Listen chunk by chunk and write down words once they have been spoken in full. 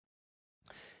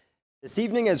This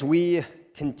evening, as we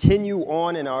continue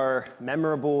on in our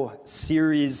memorable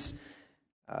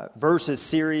verses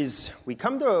series, we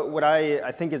come to what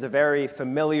I think is a very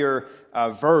familiar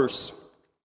verse.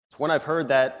 It's one I've heard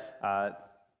that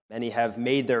many have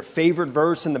made their favorite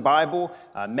verse in the Bible.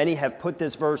 Many have put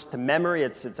this verse to memory.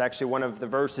 It's actually one of the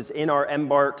verses in our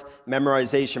Embark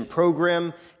memorization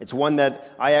program. It's one that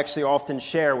I actually often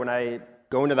share when I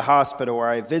go into the hospital or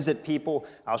I visit people.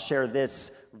 I'll share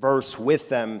this verse with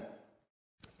them.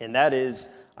 And that is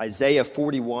Isaiah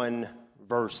 41,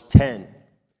 verse 10. It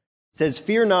says,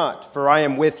 "Fear not, for I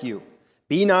am with you.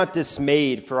 Be not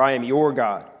dismayed, for I am your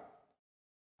God.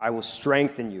 I will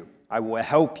strengthen you. I will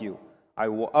help you. I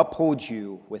will uphold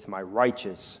you with my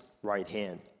righteous right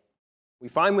hand." We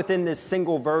find within this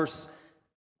single verse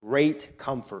great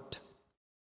comfort.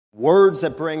 Words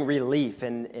that bring relief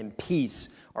and peace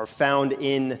are found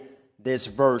in this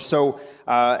verse. So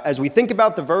as we think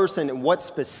about the verse and what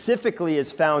specifically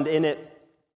is found in it,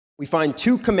 we find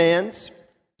 2 commands,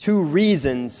 2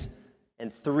 reasons,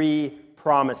 and 3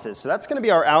 promises. So that's going to be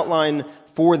our outline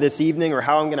for this evening, or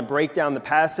how I'm going to break down the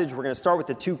passage. We're going to start with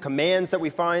the 2 commands that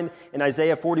we find in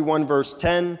Isaiah 41, verse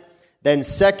 10. Then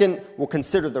second, we'll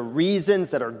consider the reasons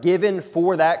that are given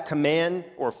for that command,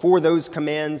 or for those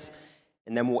commands.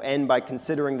 And then we'll end by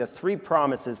considering the 3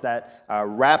 promises that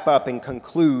wrap up and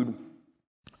conclude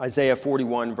Isaiah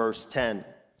 41, verse 10.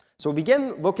 So we'll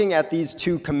begin looking at these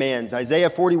 2 commands.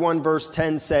 Isaiah 41, verse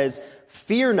 10 says,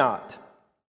 "Fear not,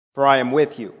 for I am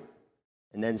with you."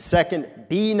 And then second,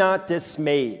 "Be not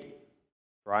dismayed,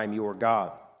 for I am your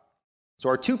God." So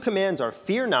our 2 commands are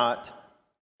fear not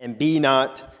and be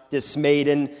not dismayed.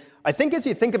 And I think as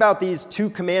you think about these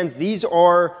 2 commands, these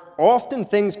are often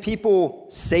things people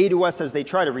say to us as they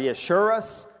try to reassure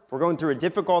us. If we're going through a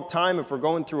difficult time, if we're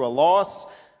going through a loss,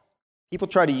 people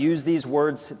try to use these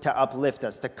words to uplift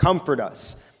us, to comfort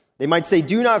us. They might say,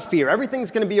 "Do not fear.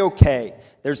 Everything's going to be okay.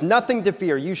 There's nothing to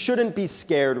fear. You shouldn't be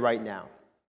scared right now."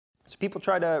 So people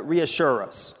try to reassure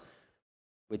us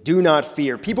with "do not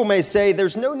fear." People may say,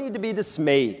 "There's no need to be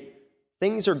dismayed.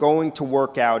 Things are going to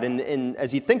work out." And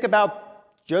as you think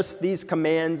about just these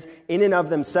commands in and of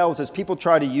themselves, as people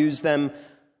try to use them,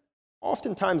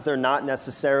 oftentimes they're not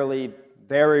necessarily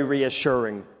very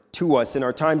reassuring to us in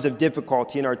our times of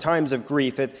difficulty, in our times of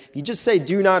grief. If you just say,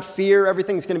 "Do not fear,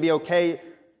 everything's going to be okay," it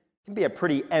can be a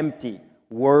pretty empty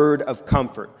word of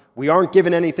comfort. We aren't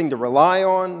given anything to rely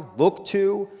on, look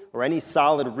to, or any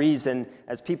solid reason.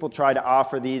 As people try to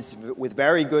offer these with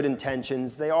very good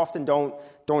intentions, they often don't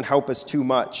help us too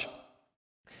much.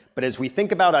 But as we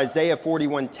think about Isaiah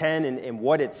 41:10 and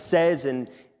what it says and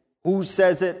who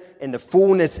says it and the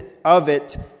fullness of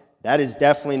it, that is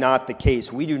definitely not the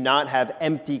case. We do not have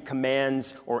empty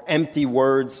commands or empty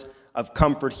words of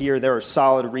comfort here. There are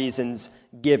solid reasons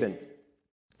given.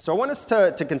 So I want us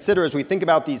to consider, as we think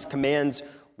about these commands,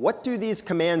 what do these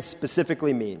commands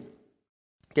specifically mean?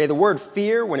 Okay, the word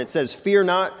fear, when it says fear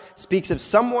not, speaks of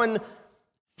someone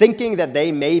thinking that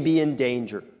they may be in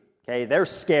danger. Okay, they're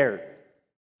scared.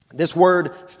 This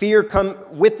word fear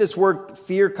with this word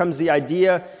fear comes the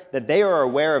idea that they are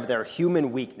aware of their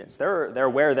human weakness. They're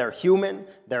aware they're human,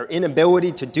 their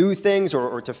inability to do things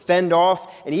or to fend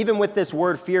off. And even with this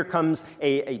word fear comes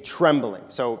a trembling.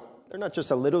 So they're not just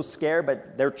a little scared,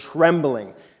 but they're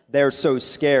trembling. They're so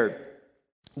scared.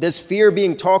 This fear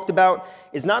being talked about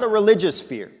is not a religious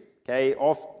fear. Okay,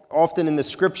 often in the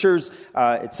scriptures,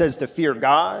 it says to fear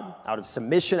God out of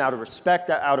submission, out of respect,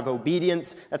 out of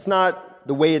obedience. That's not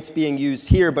the way it's being used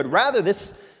here, but rather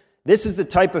this is the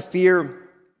type of fear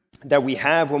that we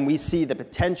have when we see the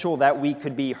potential that we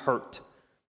could be hurt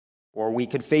or we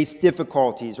could face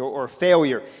difficulties or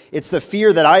failure. It's the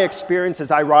fear that I experience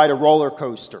as I ride a roller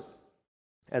coaster.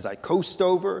 As I coast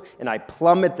over and I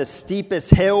plummet the steepest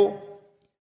hill,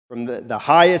 from the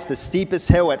highest, the steepest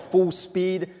hill at full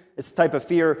speed, it's the type of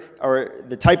fear, or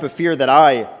the type of fear that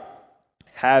I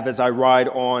have as I ride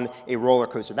on a roller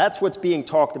coaster. That's what's being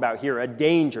talked about here, a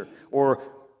danger, or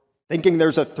thinking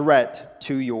there's a threat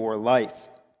to your life.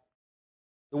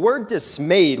 The word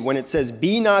dismayed, when it says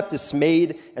be not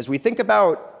dismayed, as we think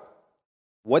about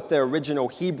what the original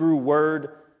Hebrew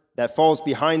word that falls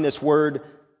behind this word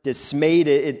dismayed,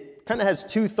 it kind of has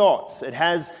 2 thoughts. It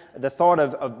has the thought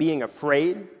of being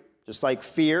afraid, just like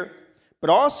fear, but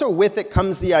also with it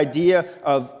comes the idea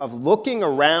of looking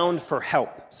around for help.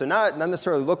 So not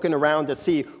necessarily looking around to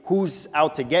see who's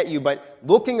out to get you, but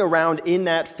looking around in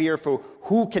that fear for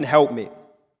who can help me.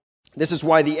 This is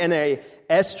why the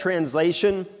NAS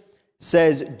translation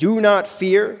says, "Do not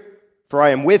fear, for I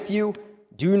am with you.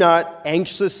 Do not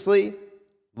anxiously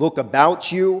look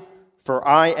about you, for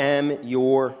I am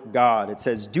your God. It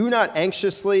says, do not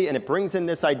anxiously, and it brings in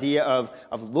this idea of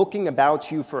looking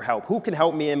about you for help. Who can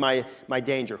help me in my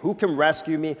danger? Who can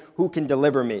rescue me? Who can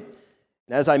deliver me?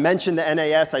 And as I mentioned the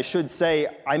NAS, I should say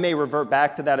I may revert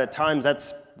back to that at times.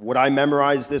 That's what I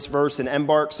memorized this verse in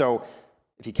Embark. So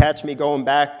if you catch me going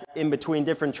back in between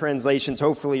different translations,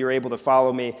 hopefully you're able to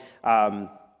follow me.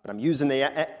 But I'm using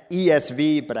the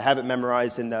ESV, but I have it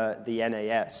memorized in the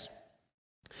NAS.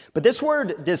 But this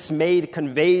word dismayed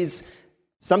conveys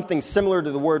something similar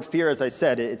to the word fear, as I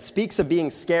said. It speaks of being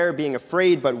scared, being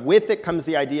afraid, but with it comes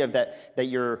the idea of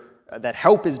that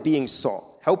help is being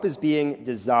sought, help is being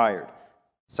desired.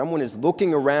 Someone is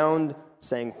looking around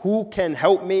saying, who can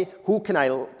help me? Who can I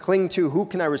cling to? Who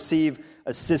can I receive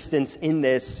assistance in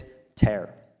this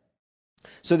terror?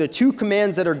 So the two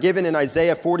commands that are given in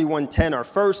Isaiah 41:10 are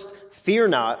first, fear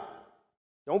not,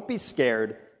 don't be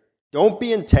scared, don't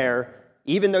be in terror,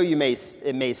 even though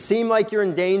it may seem like you're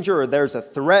in danger or there's a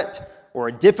threat or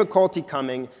a difficulty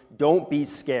coming, don't be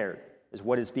scared, is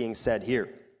what is being said here.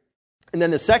 And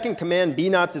then the second command, be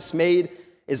not dismayed,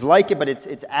 is like it, but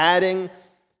it's adding,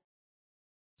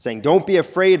 saying don't be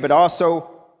afraid, but also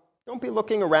don't be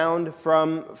looking around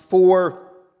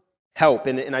for help.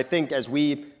 And I think as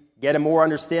we get a more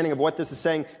understanding of what this is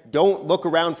saying, don't look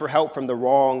around for help from the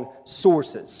wrong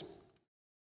sources.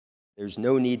 There's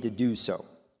no need to do so.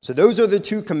 So those are the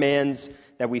two commands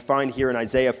that we find here in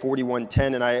Isaiah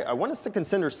 41:10. And I want us to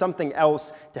consider something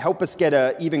else to help us get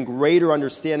an even greater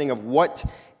understanding of what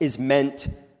is meant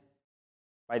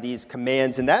by these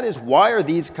commands. And that is, why are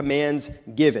these commands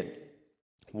given?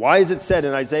 Why is it said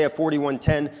in Isaiah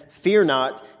 41:10, fear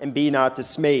not and be not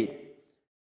dismayed?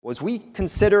 Well, as we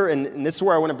consider, and this is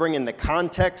where I want to bring in the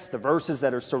context, the verses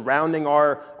that are surrounding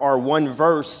our one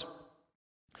verse.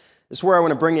 This is where I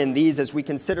want to bring in these as we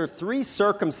consider three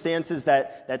circumstances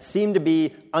that seem to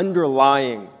be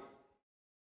underlying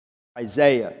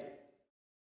Isaiah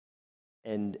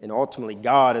and ultimately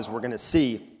God, as we're going to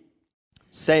see,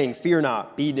 saying, fear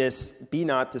not, be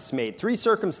not dismayed. Three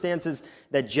circumstances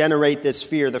that generate this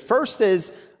fear. The first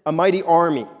is a mighty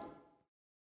army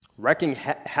wreaking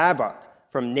havoc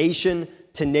from nation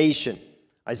to nation.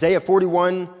 Isaiah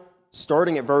 41,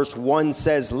 starting at verse 1,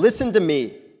 says, listen to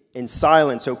me in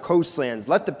silence, O coastlands.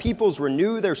 Let the peoples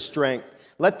renew their strength.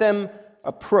 Let them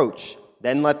approach,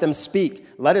 then let them speak.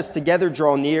 Let us together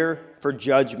draw near for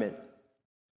judgment.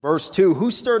 Verse 2, who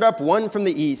stirred up one from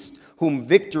the east, whom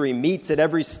victory meets at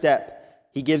every step?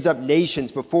 He gives up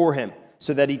nations before him,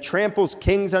 so that he tramples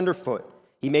kings underfoot.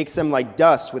 He makes them like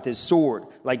dust with his sword,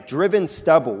 like driven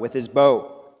stubble with his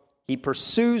bow. He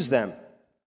pursues them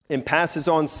and passes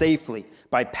on safely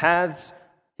by paths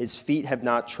his feet have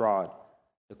not trod.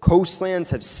 The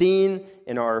coastlands have seen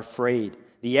and are afraid.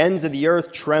 The ends of the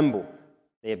earth tremble.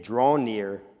 They have drawn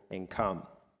near and come.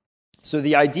 So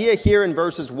the idea here in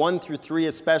verses 1 through 3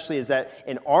 especially is that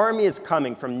an army is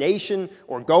coming from nation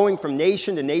or going from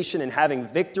nation to nation and having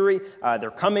victory.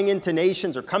 They're coming into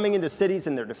nations or coming into cities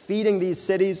and they're defeating these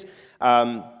cities.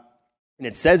 And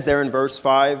it says there in verse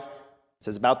 5, it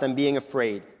says about them being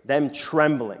afraid, them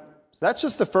trembling. So that's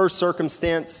just the first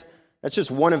circumstance. That's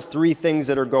just one of three things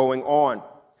that are going on.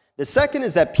 The second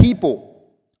is that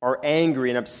people are angry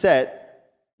and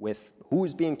upset with who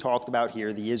is being talked about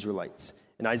here, the Israelites.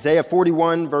 In Isaiah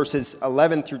 41, verses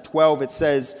 11 through 12, it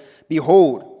says,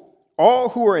 behold, all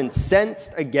who are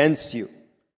incensed against you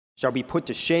shall be put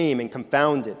to shame and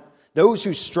confounded. Those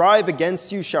who strive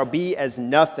against you shall be as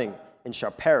nothing and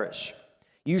shall perish.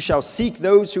 You shall seek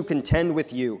those who contend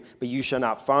with you, but you shall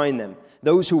not find them.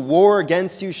 Those who war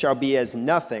against you shall be as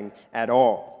nothing at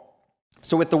all.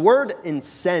 So with the word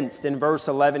incensed in verse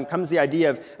 11 comes the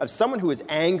idea of someone who is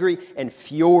angry and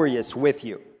furious with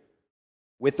you.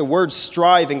 With the word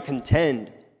strive and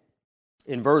contend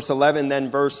in verse 11,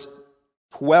 then verse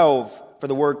 12 for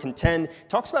the word contend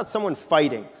talks about someone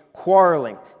fighting,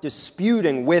 quarreling,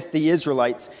 disputing with the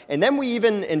Israelites. And then we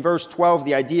even, in verse 12,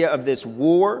 the idea of this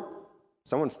war,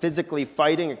 someone physically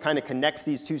fighting, it kind of connects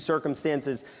these two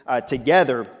circumstances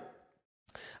together.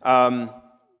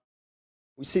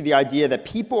 We see the idea that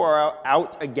people are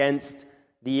out against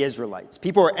the Israelites.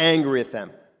 People are angry with them.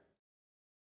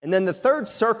 And then the third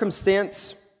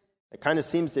circumstance that kind of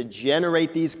seems to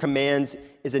generate these commands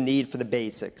is a need for the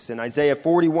basics. And Isaiah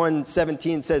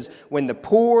 41:17 says, when the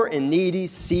poor and needy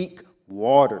seek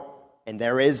water, and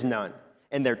there is none,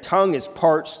 and their tongue is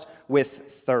parched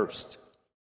with thirst.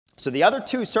 So the other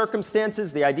two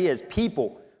circumstances, the idea is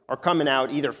people are coming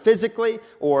out either physically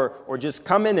or just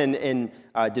coming and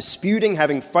disputing,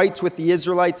 having fights with the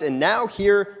Israelites. And now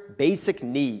here, basic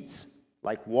needs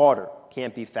like water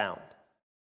can't be found.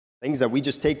 Things that we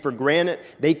just take for granted,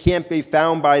 they can't be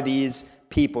found by these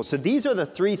people. So these are the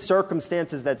three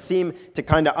circumstances that seem to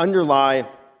kind of underlie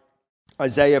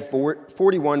Isaiah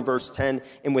 41, verse 10.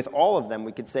 And with all of them,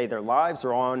 we could say their lives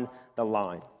are on the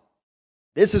line.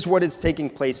 This is what is taking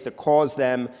place to cause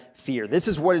them fear. This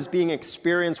is what is being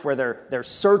experienced where they're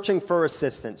searching for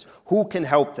assistance. Who can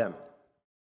help them?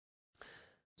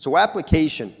 So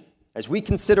application, as we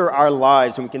consider our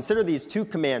lives and we consider these two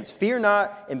commands, fear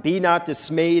not and be not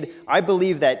dismayed, I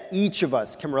believe that each of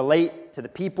us can relate to the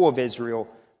people of Israel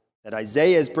that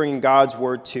Isaiah is bringing God's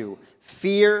word to.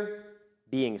 Fear,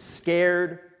 being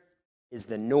scared, is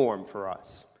the norm for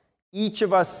us. Each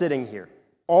of us sitting here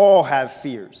all have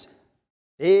fears.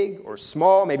 Big or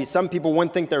small. Maybe some people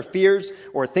wouldn't think they're fears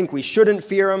or think we shouldn't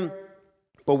fear them,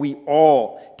 but we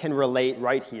all can relate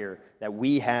right here that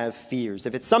we have fears.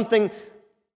 If it's something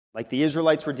like the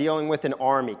Israelites were dealing with, an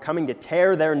army coming to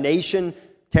tear their nation,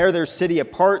 tear their city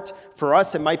apart, for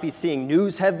us it might be seeing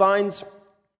news headlines,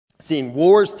 seeing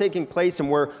wars taking place,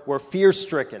 and we're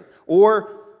fear-stricken.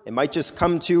 Or it might just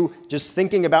come to just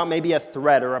thinking about maybe a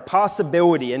threat or a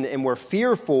possibility, and we're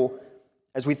fearful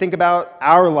as we think about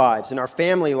our lives and our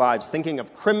family lives, thinking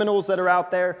of criminals that are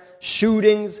out there,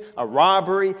 shootings, a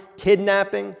robbery,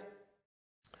 kidnapping.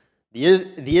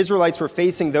 The Israelites were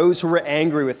facing those who were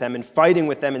angry with them and fighting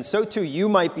with them, and so too you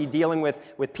might be dealing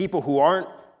with people who aren't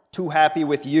too happy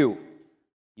with you.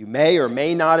 You may or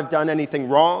may not have done anything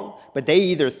wrong, but they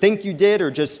either think you did or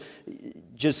just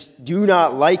do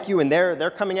not like you, and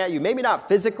they're coming at you, maybe not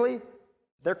physically,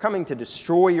 they're coming to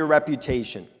destroy your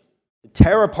reputation, to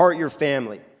tear apart your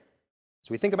family.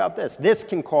 So we think about this. This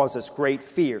can cause us great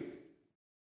fear.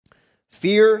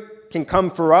 Fear can come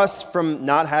for us from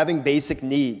not having basic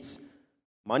needs.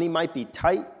 Money might be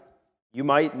tight. You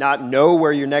might not know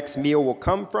where your next meal will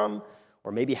come from,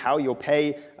 or maybe how you'll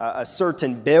pay a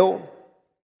certain bill.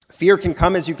 Fear can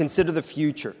come as you consider the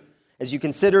future, as you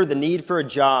consider the need for a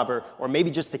job, or maybe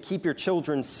just to keep your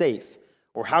children safe,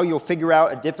 or how you'll figure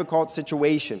out a difficult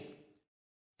situation.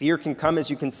 Fear can come as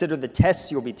you consider the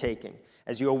test you'll be taking,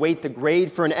 as you await the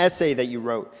grade for an essay that you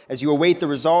wrote, as you await the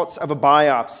results of a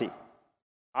biopsy.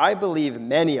 I believe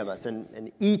many of us,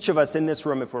 and each of us in this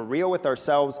room, if we're real with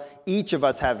ourselves, each of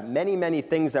us have many, many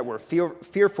things that we're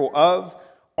fearful of.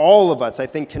 All of us, I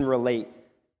think, can relate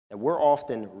that we're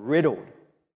often riddled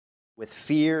with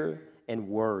fear and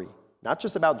worry. Not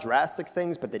just about drastic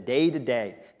things, but the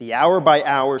day-to-day, the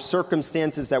hour-by-hour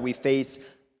circumstances that we face,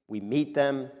 we meet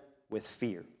them with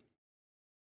fear.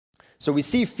 So we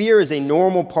see fear as a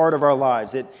normal part of our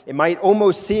lives. It might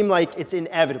almost seem like it's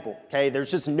inevitable, okay? There's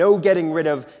just no getting rid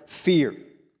of fear.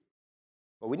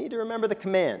 But we need to remember the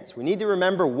commands. We need to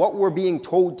remember what we're being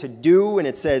told to do, and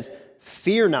it says,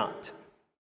 fear not.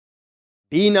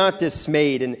 Be not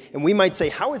dismayed. And we might say,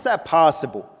 how is that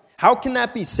possible? How can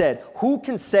that be said? Who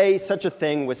can say such a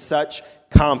thing with such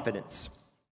confidence?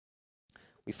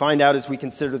 We find out as we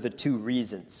consider the two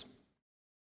reasons.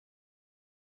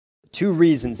 Two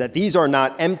reasons that these are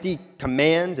not empty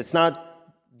commands. It's not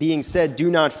being said,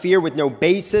 do not fear with no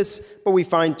basis, but we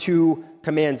find two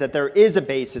commands that there is a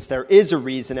basis, there is a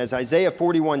reason. As Isaiah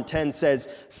 41:10 says,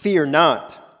 fear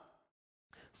not,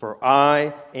 for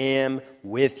I am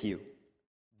with you.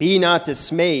 Be not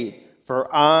dismayed,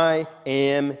 for I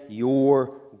am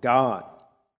your God.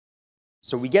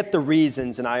 So we get the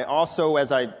reasons, and I also,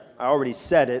 as I already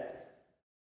said it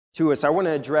to us, I want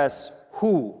to address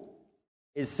who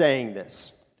is saying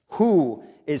this. Who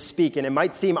is speaking? It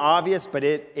might seem obvious, but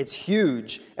it's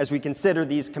huge as we consider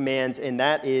these commands, and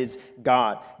that is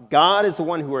God. God is the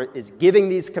one who is giving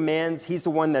these commands. He's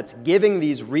the one that's giving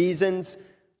these reasons.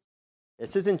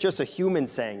 This isn't just a human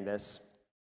saying this.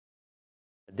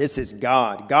 This is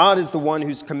God. God is the one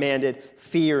who's commanded,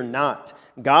 fear not.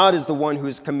 God is the one who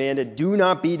has commanded, do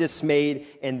not be dismayed.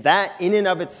 And that in and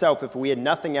of itself, if we had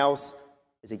nothing else,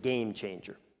 is a game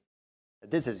changer.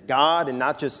 This is God and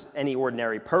not just any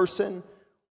ordinary person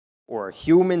or a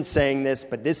human saying this,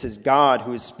 but this is God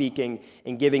who is speaking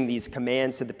and giving these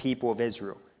commands to the people of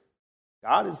Israel.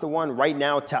 God is the one right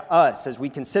now to us. As we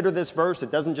consider this verse,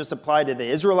 it doesn't just apply to the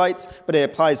Israelites, but it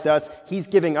applies to us. He's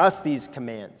giving us these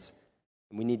commands.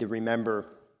 And we need to remember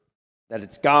that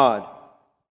it's God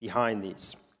behind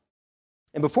these.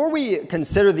 And before we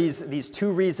consider these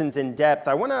two reasons in depth,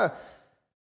 I want to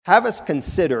have us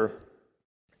consider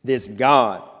this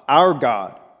God, our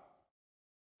God,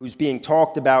 who's being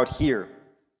talked about here.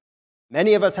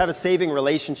 Many of us have a saving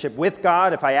relationship with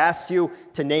God. If I asked you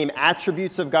to name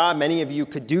attributes of God, many of you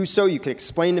could do so. You could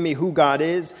explain to me who God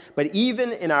is. But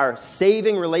even in our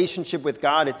saving relationship with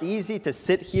God, it's easy to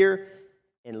sit here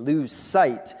and lose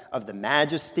sight of the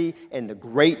majesty and the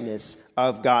greatness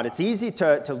of God. It's easy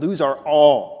to lose our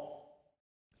awe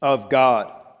of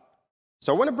God.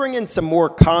 So I want to bring in some more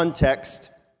context,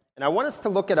 and I want us to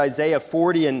look at Isaiah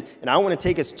 40, and I don't want to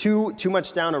take us too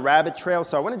much down a rabbit trail,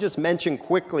 so I want to just mention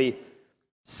quickly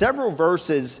several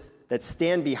verses that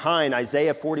stand behind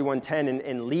Isaiah 41:10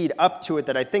 and lead up to it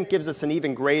that I think gives us an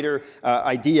even greater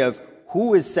idea of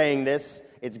who is saying this.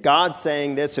 It's God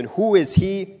saying this, and who is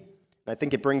he? And I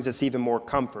think it brings us even more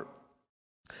comfort.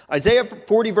 Isaiah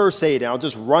 40 verse 8, and I'll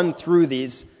just run through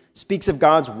these, speaks of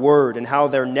God's word and how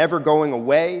they're never going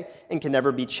away and can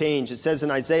never be changed. It says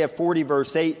in Isaiah 40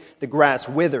 verse 8, the grass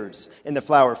withers and the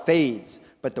flower fades,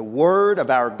 but the word of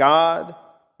our God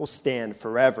will stand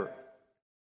forever.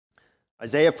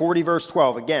 Isaiah 40 verse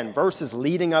 12, again, verses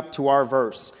leading up to our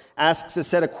verse, asks a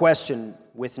set of question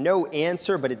with no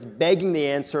answer, but it's begging the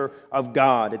answer of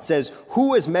God. It says,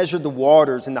 who has measured the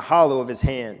waters in the hollow of his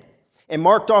hand, and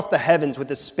marked off the heavens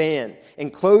with a span,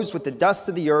 and closed with the dust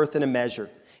of the earth in a measure,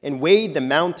 and weighed the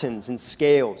mountains in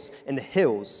scales, and the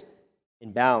hills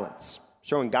in balance?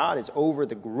 Showing God is over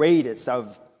the greatest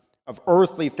of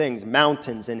earthly things,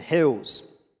 mountains and hills.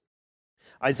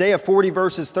 Isaiah 40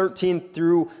 verses 13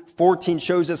 through 14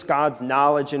 shows us God's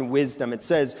knowledge and wisdom. It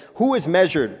says, who has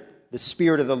measured the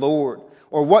Spirit of the Lord?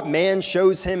 Or what man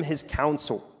shows him his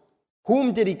counsel?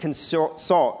 Whom did he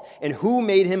consult, and who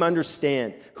made him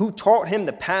understand? Who taught him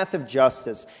the path of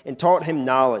justice, and taught him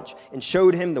knowledge, and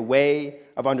showed him the way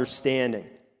of understanding?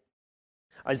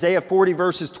 Isaiah 40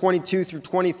 verses 22 through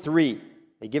 23,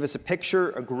 they give us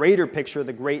a greater picture of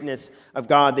the greatness of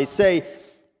God. They say,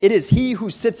 it is he who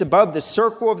sits above the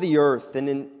circle of the earth,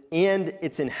 and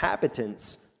its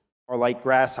inhabitants are like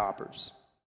grasshoppers.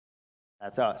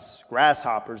 That's us,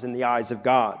 grasshoppers in the eyes of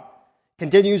God.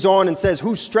 Continues on and says,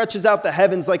 who stretches out the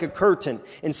heavens like a curtain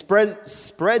and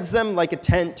spreads them like a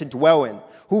tent to dwell in,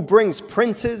 who brings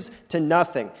princes to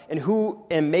nothing,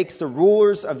 and makes the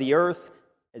rulers of the earth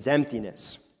as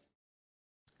emptiness.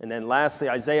 And then lastly,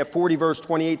 Isaiah 40 verse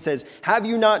 28 says, have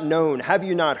you not known, have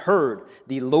you not heard?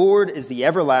 The Lord is the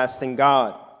everlasting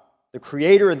God, the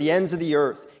creator of the ends of the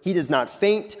earth. He does not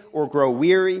faint or grow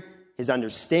weary. His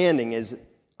understanding is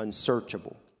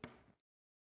unsearchable.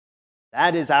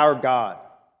 That is our God.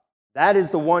 That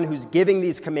is the one who's giving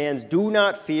these commands. Do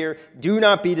not fear. Do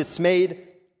not be dismayed.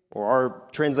 Or our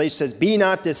translation says, be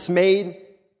not dismayed.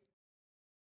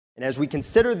 And as we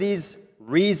consider these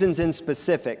reasons in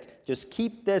specific, just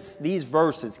keep these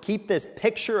verses, keep this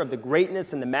picture of the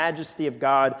greatness and the majesty of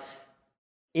God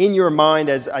in your mind,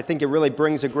 as I think it really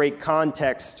brings a great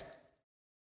context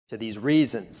to these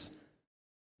reasons.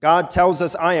 God tells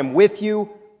us, I am with you.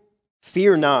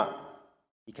 Fear not,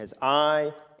 because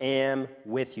I am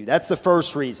with you. That's the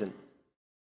first reason.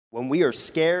 When we are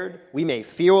scared, we may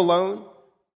feel alone.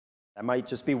 That might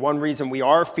just be one reason we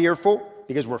are fearful,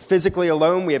 because we're physically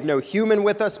alone. We have no human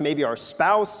with us. Maybe our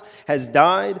spouse has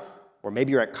died, or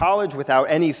maybe you're at college without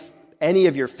any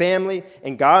of your family.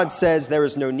 And God says there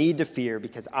is no need to fear,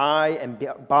 because I am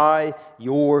by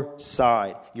your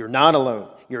side. You're not alone.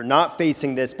 You're not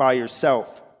facing this by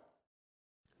yourself.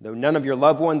 Though none of your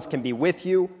loved ones can be with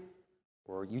you,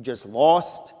 or you just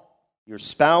lost your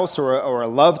spouse or a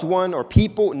loved one, or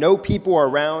no people are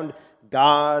around,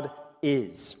 God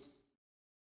is.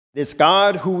 This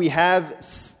God who we have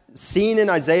seen in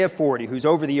Isaiah 40, who's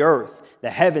over the earth, the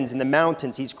heavens and the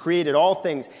mountains, he's created all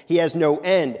things. He has no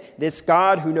end. This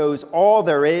God who knows all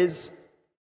there is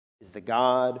the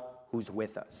God who's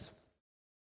with us.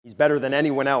 He's better than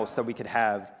anyone else that we could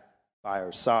have by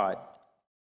our side.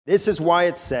 This is why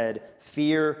it said,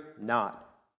 fear not.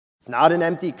 It's not an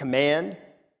empty command,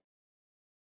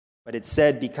 but it's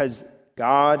said because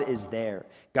God is there.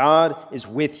 God is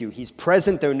with you. He's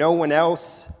present though no one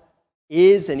else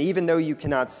is, and even though you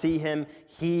cannot see him,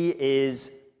 he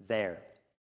is there.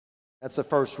 That's the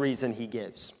first reason he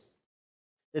gives.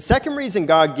 The second reason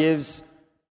God gives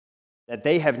that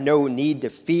they have no need to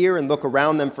fear and look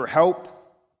around them for help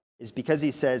is because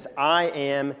he says, I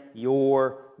am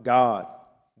your God.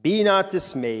 Be not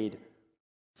dismayed,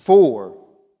 for,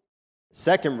 the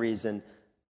second reason,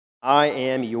 I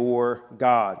am your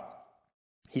God.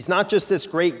 He's not just this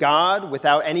great God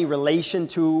without any relation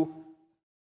to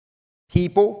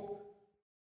people.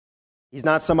 He's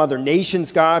not some other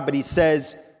nation's God, but he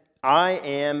says, I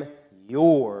am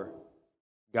your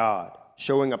God,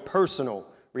 showing a personal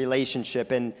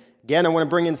relationship. And again, I want to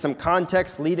bring in some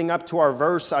context leading up to our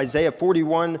verse. Isaiah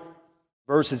 41,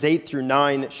 verses 8 through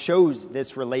 9, shows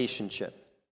this relationship.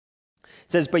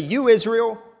 It says, but you,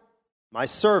 Israel, my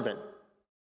servant,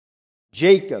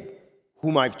 Jacob,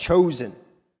 whom I've chosen,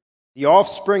 the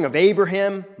offspring of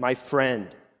Abraham, my friend.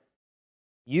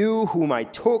 You whom I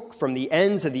took from the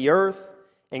ends of the earth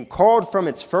and called from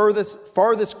its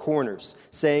farthest corners,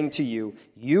 saying to you,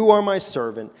 you are my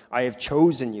servant, I have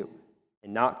chosen you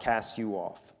and not cast you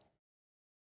off.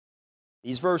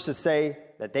 These verses say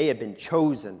that they have been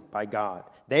chosen by God.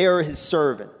 They are his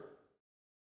servant.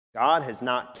 God has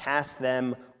not cast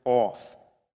them off.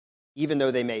 Even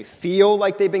though they may feel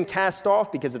like they've been cast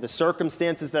off because of the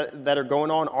circumstances that are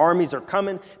going on, armies are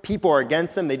coming, people are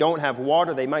against them, they don't have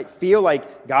water, they might feel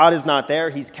like God is not there,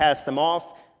 he's cast them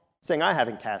off, saying, I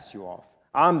haven't cast you off.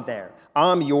 I'm there.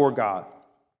 I'm your God.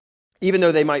 Even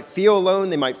though they might feel alone,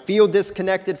 they might feel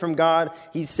disconnected from God,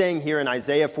 he's saying here in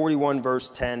Isaiah 41, verse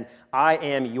 10, I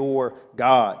am your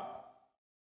God.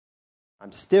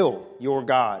 I'm still your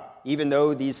God, even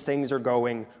though these things are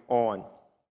going on.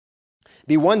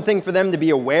 Be one thing for them to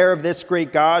be aware of this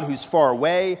great God who's far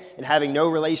away and having no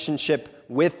relationship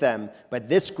with them. But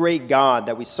this great God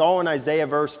that we saw in Isaiah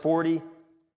verse 40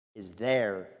 is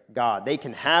their God. They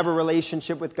can have a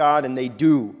relationship with God, and they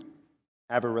do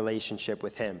have a relationship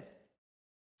with him.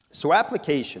 So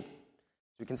application.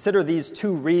 We consider these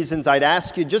two reasons. I'd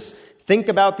ask you just think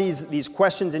about these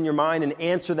questions in your mind and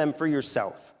answer them for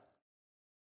yourself.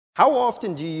 How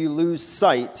often do you lose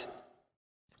sight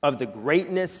of the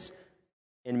greatness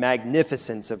and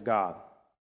magnificence of God?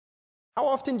 How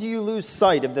often do you lose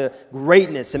sight of the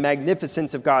greatness and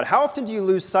magnificence of God? How often do you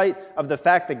lose sight of the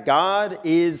fact that God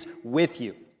is with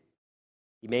you?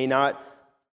 You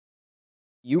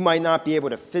might not be able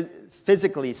to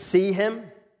physically see him,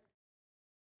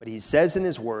 but he says in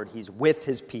his word, he's with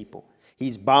his people.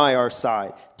 He's by our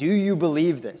side. Do you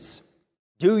believe this?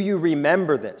 Do you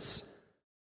remember this?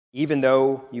 Even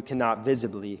though you cannot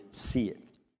visibly see it.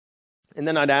 And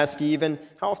then I'd ask you even,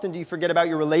 how often do you forget about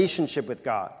your relationship with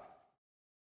God?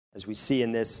 As we see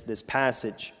in this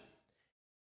passage.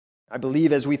 I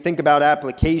believe as we think about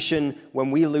application,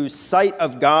 when we lose sight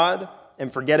of God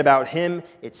and forget about him,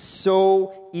 it's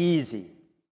so easy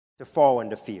to fall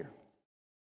into fear.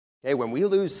 Okay, when we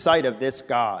lose sight of this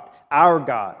God, our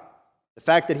God, the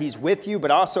fact that he's with you,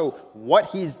 but also what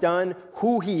he's done,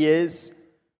 who he is,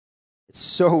 it's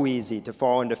so easy to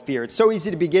fall into fear. It's so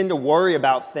easy to begin to worry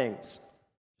about things.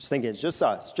 Just thinking it's just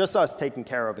us taking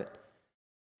care of it.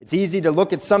 It's easy to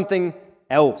look at something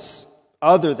else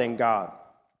other than God.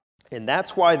 And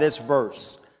that's why this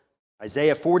verse,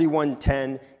 Isaiah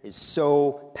 41:10, is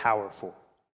so powerful.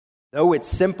 Though it's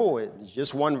simple, it's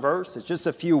just one verse, it's just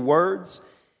a few words,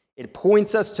 it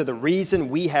points us to the reason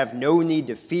we have no need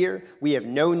to fear, we have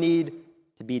no need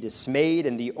to be dismayed,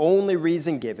 and the only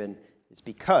reason given is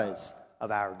because of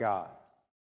our God.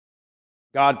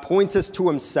 God points us to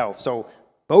himself. So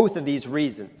both of these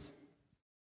reasons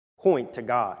point to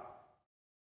God.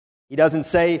 He doesn't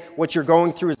say what you're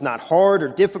going through is not hard or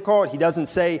difficult. He doesn't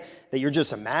say that you're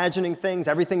just imagining things,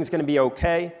 everything's going to be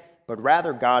okay. But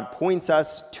rather, God points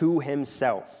us to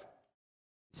himself,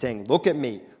 saying, look at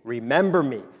me, remember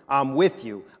me, I'm with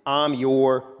you, I'm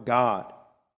your God.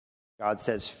 God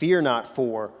says, fear not,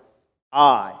 for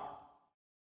I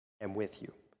am with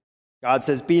you. God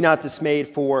says, be not dismayed,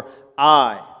 for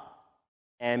I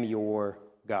am your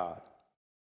God.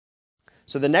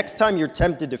 So the next time you're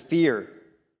tempted to fear,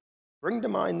 bring to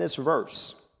mind this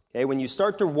verse. Okay, when you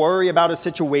start to worry about a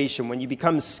situation, when you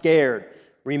become scared,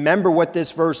 remember what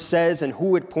this verse says and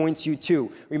who it points you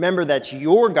to. Remember that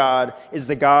your God is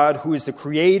the God who is the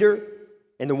creator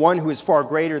and the one who is far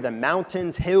greater than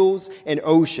mountains, hills, and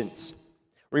oceans.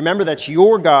 Remember that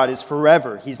your God is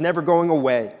forever. He's never going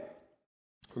away.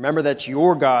 Remember that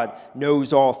your God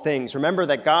knows all things. Remember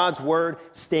that God's word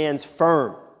stands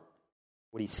firm.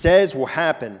 What he says will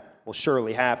happen will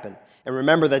surely happen. And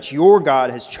remember that your God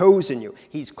has chosen you.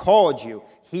 He's called you.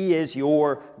 He is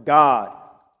your God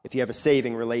if you have a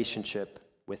saving relationship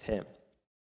with him.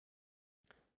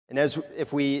 And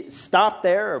if we stop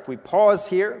there, if we pause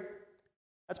here,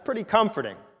 that's pretty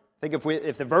comforting. I think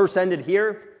if the verse ended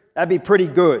here, that'd be pretty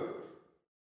good.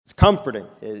 It's comforting.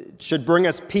 It should bring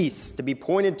us peace to be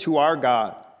pointed to our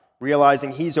God,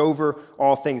 realizing he's over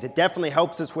all things. It definitely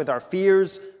helps us with our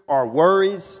fears, our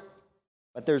worries,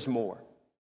 but there's more.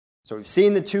 So we've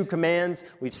seen the two commands,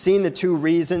 we've seen the two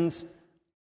reasons,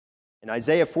 and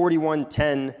Isaiah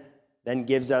 41:10 then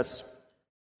gives us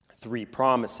three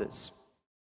promises.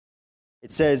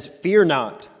 It says, fear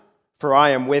not, for I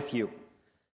am with you.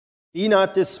 Be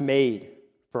not dismayed,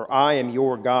 for I am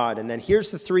your God. And then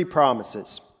here's the three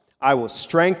promises. I will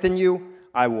strengthen you,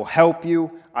 I will help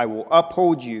you, I will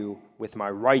uphold you with my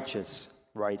righteous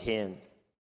right hand.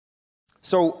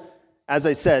 So, as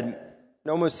I said, it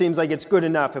almost seems like it's good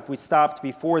enough if we stopped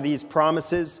before these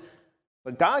promises.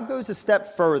 But God goes a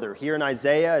step further here in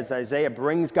Isaiah, as Isaiah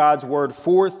brings God's word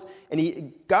forth.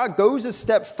 And God goes a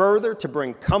step further to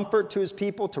bring comfort to his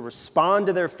people, to respond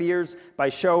to their fears by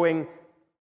showing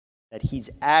that he's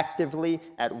actively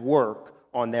at work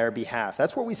on their behalf.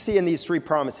 That's what we see in these three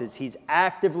promises. He's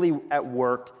actively at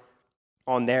work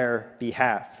on their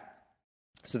behalf.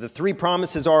 So the three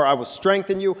promises are, I will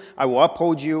strengthen you, I will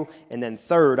uphold you, and then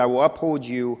third, I will uphold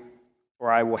you,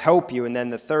 or I will help you, and then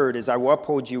the third is, I will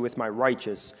uphold you with my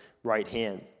righteous right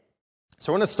hand.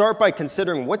 So I want to start by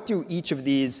considering, what do each of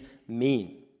these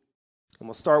mean? And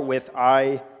we'll start with,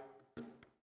 I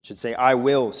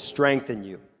will strengthen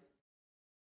you.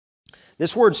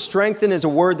 This word strengthen is a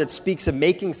word that speaks of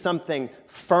making something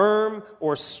firm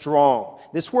or strong.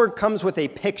 This word comes with a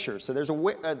picture. So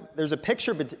there's a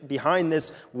picture behind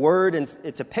this word, and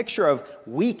it's a picture of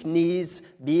weak knees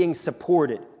being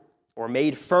supported or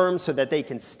made firm so that they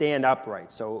can stand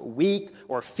upright. So weak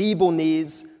or feeble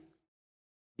knees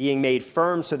being made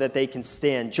firm so that they can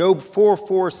stand. Job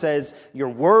 4:4 says, your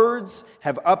words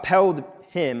have upheld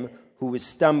him who was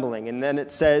stumbling. And then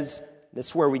it says, this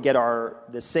is where we get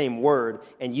the same word,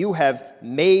 and you have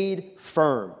made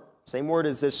firm. Same word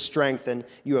as this, strengthen.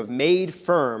 You have made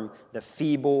firm the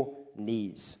feeble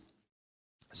knees.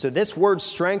 So this word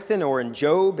strengthen, or in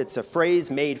Job, it's a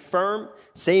phrase, made firm.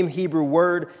 Same Hebrew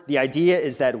word. The idea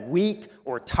is that weak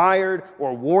or tired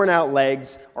or worn out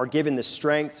legs are given the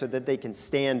strength so that they can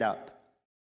stand up.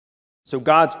 So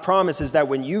God's promise is that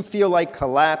when you feel like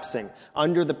collapsing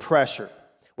under the pressure,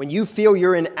 when you feel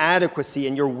your inadequacy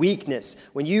and your weakness,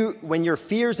 when your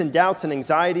fears and doubts and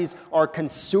anxieties are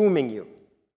consuming you,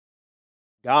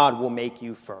 God will make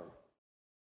you firm.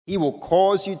 He will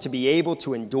cause you to be able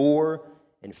to endure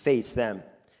and face them.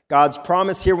 God's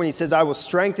promise here when he says, I will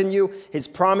strengthen you, his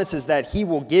promise is that he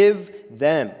will give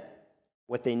them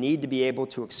what they need to be able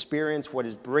to experience what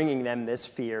is bringing them this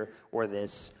fear or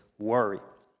this worry.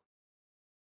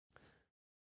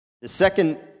 The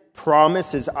second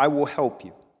promise is, I will help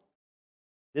you.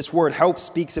 This word help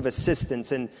speaks of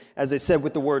assistance. And as I said,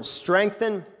 with the word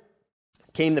strengthen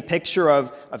came the picture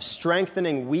of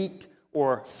strengthening weak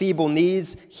or feeble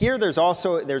knees. Here there's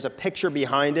a picture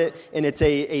behind it, and it's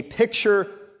a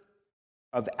picture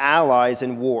of allies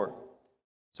in war.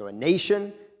 So a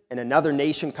nation and another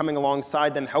nation coming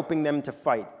alongside them, helping them to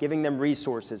fight, giving them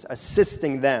resources,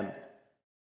 assisting them.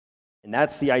 And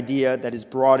that's the idea that is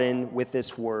brought in with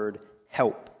this word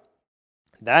help.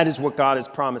 That is what God is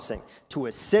promising, to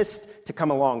assist, to come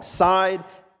alongside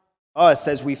us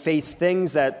as we face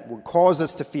things that would cause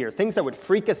us to fear, things that would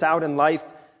freak us out in life.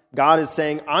 God is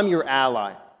saying, I'm your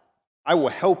ally. I will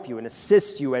help you and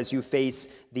assist you as you face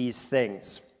these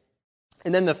things.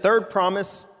 And then the third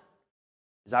promise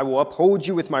is, I will uphold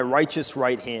you with my righteous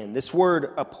right hand. This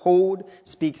word uphold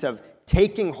speaks of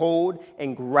taking hold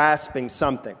and grasping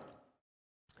something.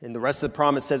 And the rest of the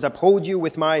promise says, uphold you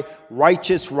with my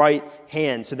righteous right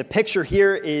hand. So the picture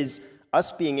here is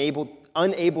us being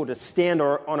unable to stand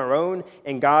on our own,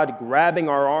 and God grabbing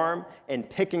our arm and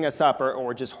picking us up,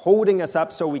 or just holding us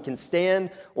up so we can stand,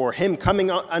 or him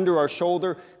coming under our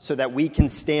shoulder so that we can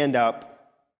stand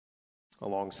up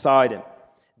alongside him.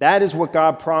 That is what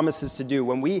God promises to do.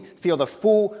 When we feel the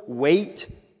full weight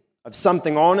of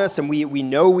something on us and we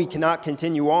know we cannot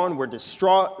continue on, we're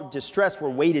distressed, we're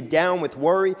weighted down with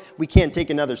worry, we can't take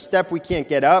another step, we can't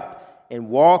get up and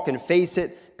walk and face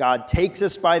it, God takes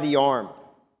us by the arm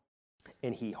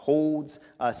and he holds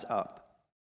us up.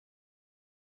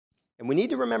 And we need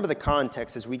to remember the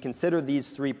context as we consider these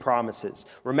three promises.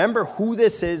 Remember who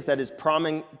this is that is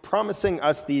promising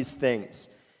us these things.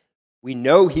 We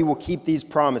know he will keep these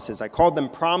promises. I called them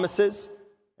promises,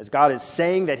 as God is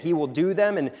saying that he will do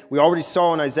them. And we already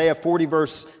saw in Isaiah 40,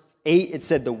 verse 8, it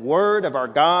said, the word of our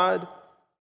God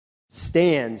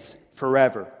stands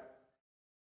forever.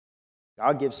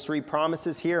 God gives three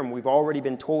promises here, and we've already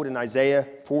been told in Isaiah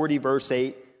 40, verse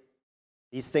 8,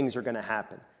 these things are going to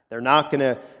happen.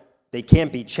 They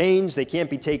can't be changed, they can't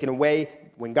be taken away.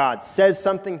 When God says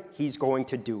something, he's going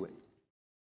to do it.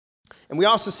 And we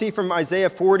also see from Isaiah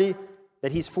 40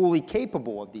 that he's fully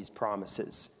capable of these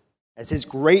promises. As his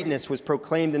greatness was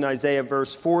proclaimed in Isaiah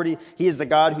verse 40, he is the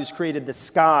God who's created the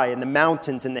sky and the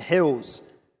mountains and the hills.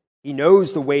 He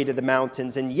knows the way to the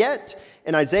mountains. And yet,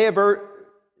 in Isaiah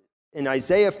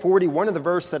 40, one of the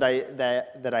verses that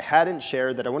I hadn't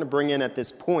shared that I want to bring in at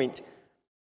this point,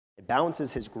 it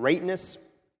balances his greatness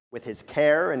with his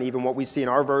care, and even what we see in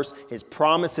our verse, his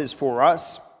promises for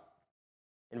us.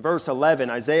 In verse 11,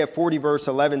 Isaiah 40 verse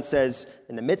 11 says,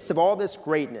 in the midst of all this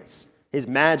greatness, his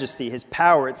majesty, his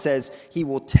power, it says, he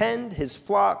will tend his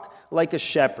flock like a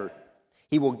shepherd.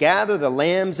 He will gather the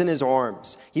lambs in his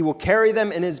arms. He will carry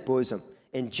them in his bosom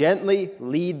and gently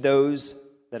lead those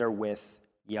that are with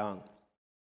young.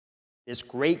 This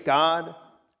great God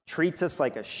treats us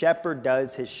like a shepherd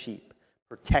does his sheep,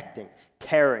 protecting,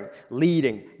 caring,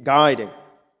 leading, guiding.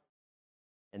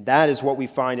 And that is what we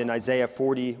find in Isaiah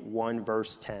 41,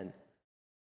 verse 10.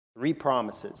 Three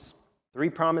promises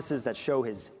that show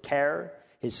his care,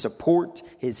 his support,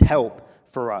 his help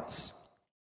for us.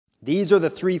 These are the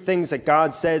three things that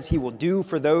God says he will do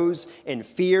for those in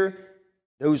fear,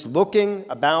 those looking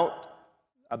about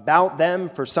them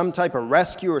for some type of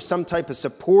rescue or some type of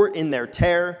support in their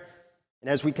terror. And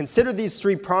as we consider these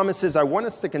three promises, I want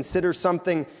us to consider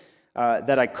something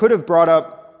that I could have brought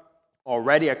up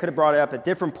already. I could have brought it up at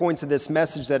different points of this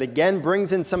message that again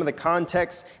brings in some of the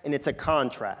context, and it's a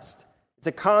contrast. It's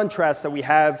a contrast that we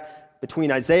have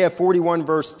between Isaiah 41,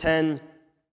 verse 10,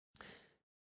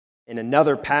 and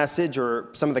another passage or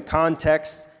some of the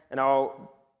context, and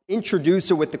I'll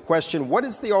introduce it with the question, what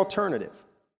is the alternative?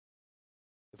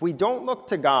 If we don't look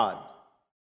to God,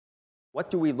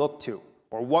 what do we look to?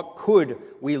 Or what could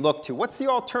we look to? What's the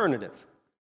alternative?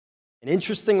 And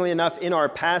interestingly enough, in our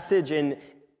passage in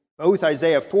both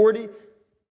Isaiah 40,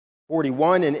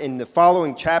 41, and in the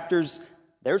following chapters,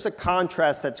 there's a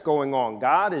contrast that's going on.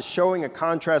 God is showing a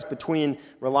contrast between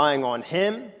relying on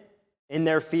him in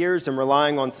their fears and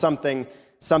relying on something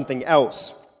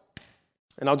else.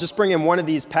 And I'll just bring in one of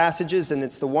these passages, and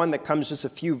it's the one that comes just a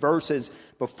few verses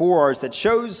before ours that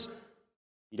shows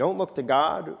you don't look to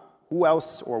God, who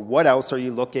else or what else are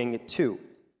you looking to?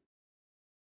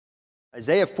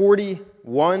 Isaiah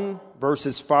 41,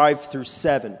 verses 5 through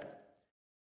 7.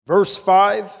 Verse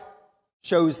 5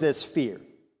 shows this fear.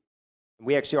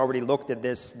 We actually already looked at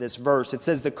this verse. It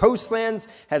says, "The coastlands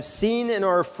have seen and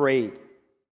are afraid.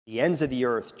 The ends of the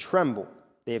earth tremble.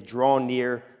 They have drawn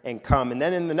near and come." And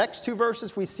then in the next two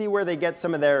verses, we see where they get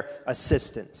some of their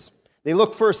assistance. They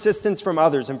look for assistance from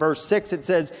others. In verse 6, it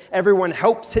says, "Everyone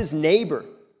helps his neighbor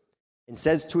and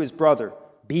says to his brother,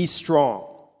 'Be strong.'"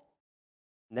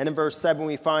 And then in verse 7,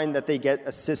 we find that they get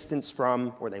assistance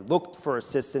from, or they looked for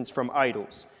assistance from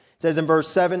idols. It says in verse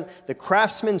 7, "The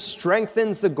craftsman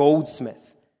strengthens the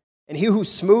goldsmith, and he who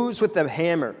smooths with the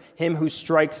hammer, him who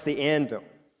strikes the anvil.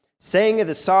 Saying of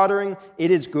the soldering,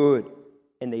 'It is good,'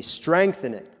 and they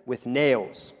strengthen it with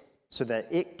nails, so that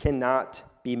it cannot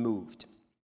be moved."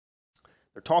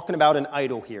 They're talking about an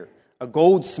idol here, a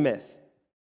goldsmith,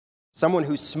 someone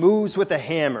who smooths with a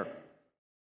hammer,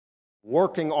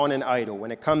 working on an idol.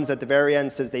 When it comes at the very end,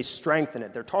 it says they strengthen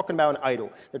it. They're talking about an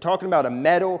idol. They're talking about a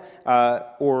metal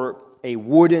or a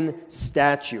wooden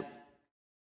statue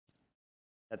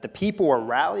that the people are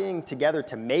rallying together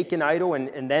to make an idol,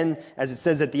 and then, as it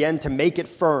says at the end, to make it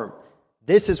firm.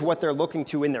 This is what they're looking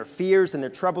to in their fears and their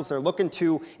troubles. They're looking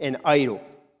to an idol.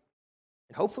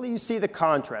 And hopefully you see the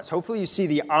contrast. Hopefully you see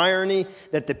the irony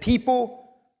that the people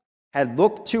had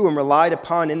looked to and relied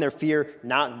upon in their fear,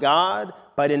 not God,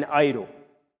 but an idol,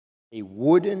 a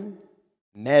wooden,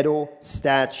 metal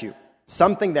statue,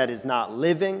 something that is not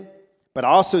living, but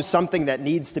also something that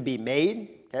needs to be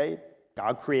made. Okay,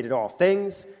 God created all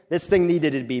things. This thing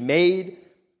needed to be made.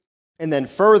 And then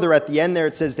further at the end there,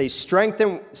 it says they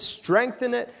strengthen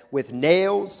it with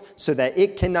nails so that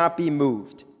it cannot be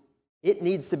moved. It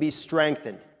needs to be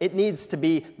strengthened. It needs to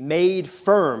be made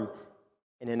firm.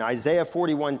 And in Isaiah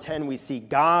 41:10, we see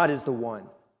God is the one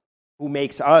who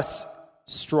makes us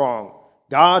strong.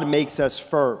 God makes us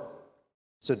firm.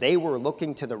 So they were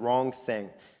looking to the wrong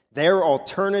thing. Their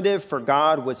alternative for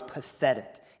God was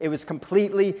pathetic. It was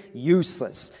completely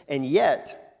useless. And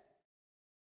yet,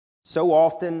 so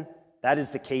often, that is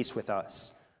the case with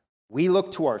us. We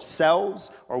look to ourselves,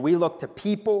 or we look to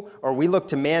people, or we look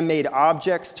to man-made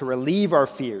objects to relieve our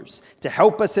fears, to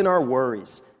help us in our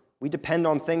worries. We depend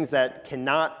on things that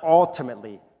cannot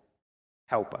ultimately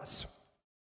help us.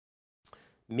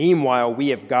 Meanwhile, we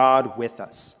have God with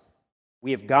us.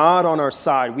 We have God on our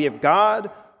side. We have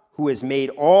God who has made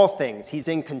all things. He's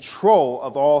in control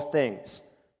of all things.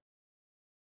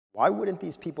 Why wouldn't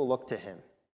these people look to him?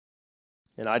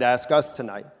 And I'd ask us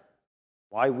tonight,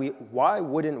 why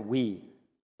wouldn't we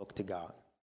look to God?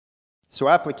 So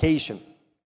application.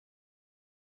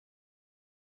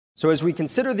 So as we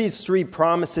consider these three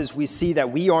promises, we see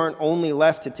that we aren't only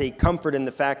left to take comfort in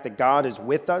the fact that God is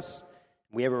with us,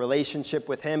 we have a relationship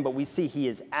with him, but we see he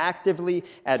is actively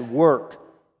at work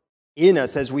in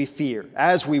us as we fear,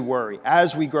 as we worry,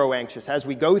 as we grow anxious, as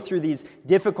we go through these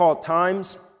difficult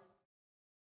times.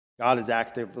 God is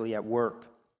actively at work.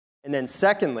 And then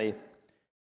secondly,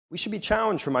 we should be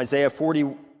challenged from Isaiah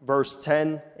 40, verse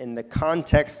 10, in the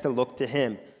context to look to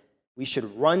him. We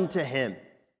should run to him.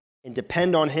 and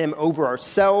depend on him over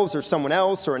ourselves or someone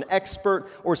else or an expert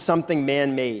or something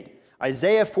man-made.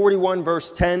 Isaiah 41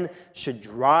 verse 10 should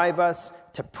drive us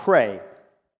to pray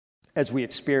as we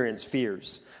experience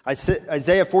fears.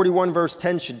 Isaiah 41 verse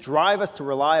 10 should drive us to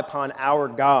rely upon our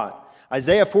God.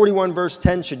 Isaiah 41 verse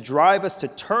 10 should drive us to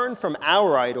turn from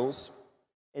our idols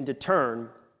and to turn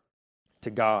to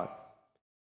God.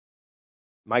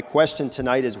 My question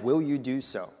tonight is, will you do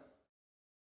so?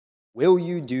 Will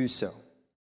you do so?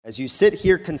 As you sit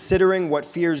here considering what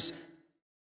fears,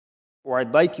 or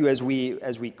I'd like you as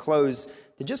we close,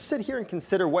 to just sit here and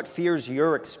consider what fears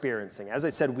you're experiencing. As I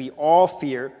said, we all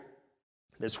fear.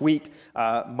 This week,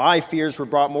 my fears were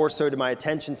brought more so to my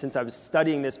attention since I was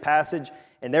studying this passage,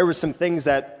 and there were some things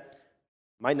that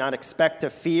might not expect to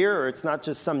fear, or it's not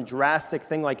just some drastic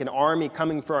thing like an army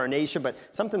coming for our nation, but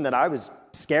something that I was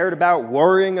scared about,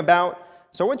 worrying about.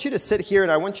 So I want you to sit here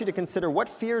and I want you to consider, what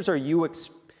fears are you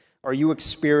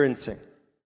experiencing?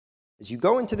 As you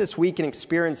go into this week and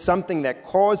experience something that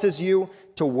causes you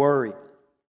to worry,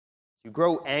 you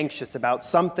grow anxious about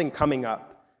something coming up,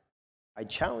 I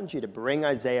challenge you to bring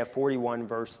Isaiah 41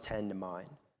 verse 10 to mind.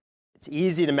 It's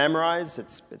easy to memorize.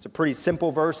 It's a pretty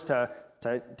simple verse to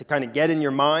kind of get in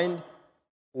your mind.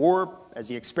 Or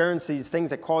as you experience these things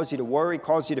that cause you to worry,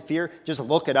 cause you to fear, just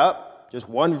look it up. Just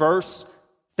one verse.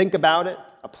 Think about it.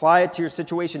 Apply it to your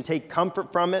situation. Take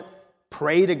comfort from it.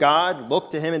 Pray to God.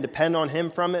 Look to him and depend on him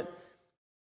from it.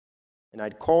 And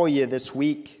I'd call you this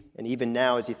week and even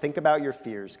now, as you think about your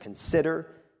fears, consider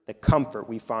the comfort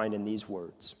we find in these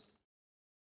words.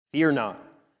 Fear not,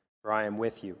 for I am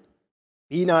with you.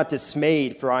 Be not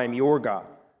dismayed, for I am your God.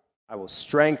 I will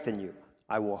strengthen you.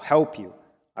 I will help you.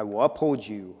 I will uphold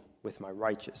you with my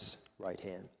righteous right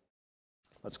hand.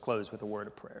 Let's close with a word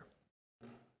of prayer.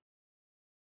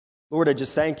 Lord, I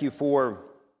just thank you for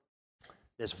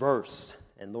this verse.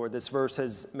 And Lord, this verse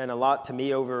has meant a lot to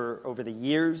me over the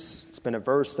years. It's been a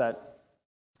verse that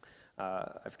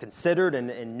I've considered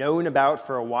and known about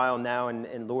for a while now.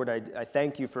 And Lord, I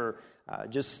thank you for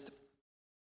just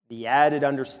the added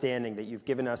understanding that you've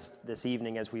given us this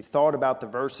evening as we've thought about the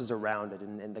verses around it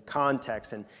and the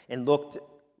context and looked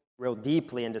real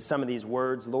deeply into some of these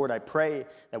words. Lord, I pray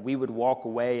that we would walk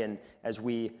away, and as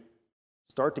we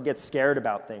start to get scared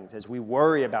about things, as we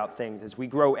worry about things, as we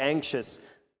grow anxious,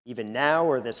 even now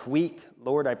or this week,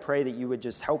 Lord, I pray that you would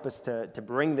just help us to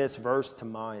bring this verse to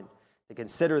mind, to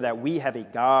consider that we have a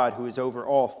God who is over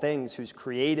all things, who's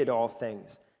created all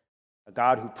things, a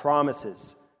God who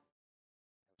promises,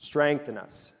 strengthen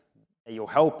us, that you'll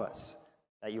help us,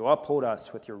 that you'll uphold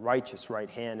us with your righteous right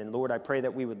hand. And Lord, I pray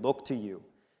that we would look to you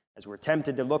as we're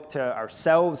tempted to look to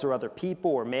ourselves or other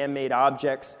people or man-made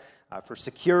objects for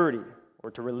security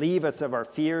or to relieve us of our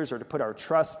fears or to put our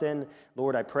trust in.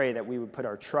 Lord, I pray that we would put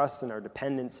our trust and our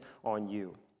dependence on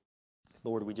you.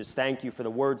 Lord, we just thank you for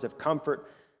the words of comfort,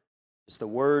 just the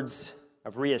words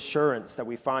of reassurance that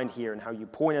we find here and how you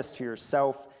point us to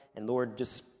yourself. And Lord,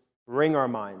 just bring our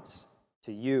minds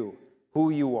to you, who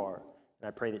you are. And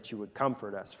I pray that you would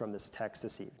comfort us from this text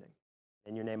this evening.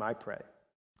 In your name I pray.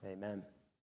 Amen.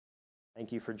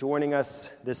 Thank you for joining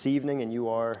us this evening, and you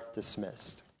are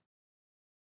dismissed.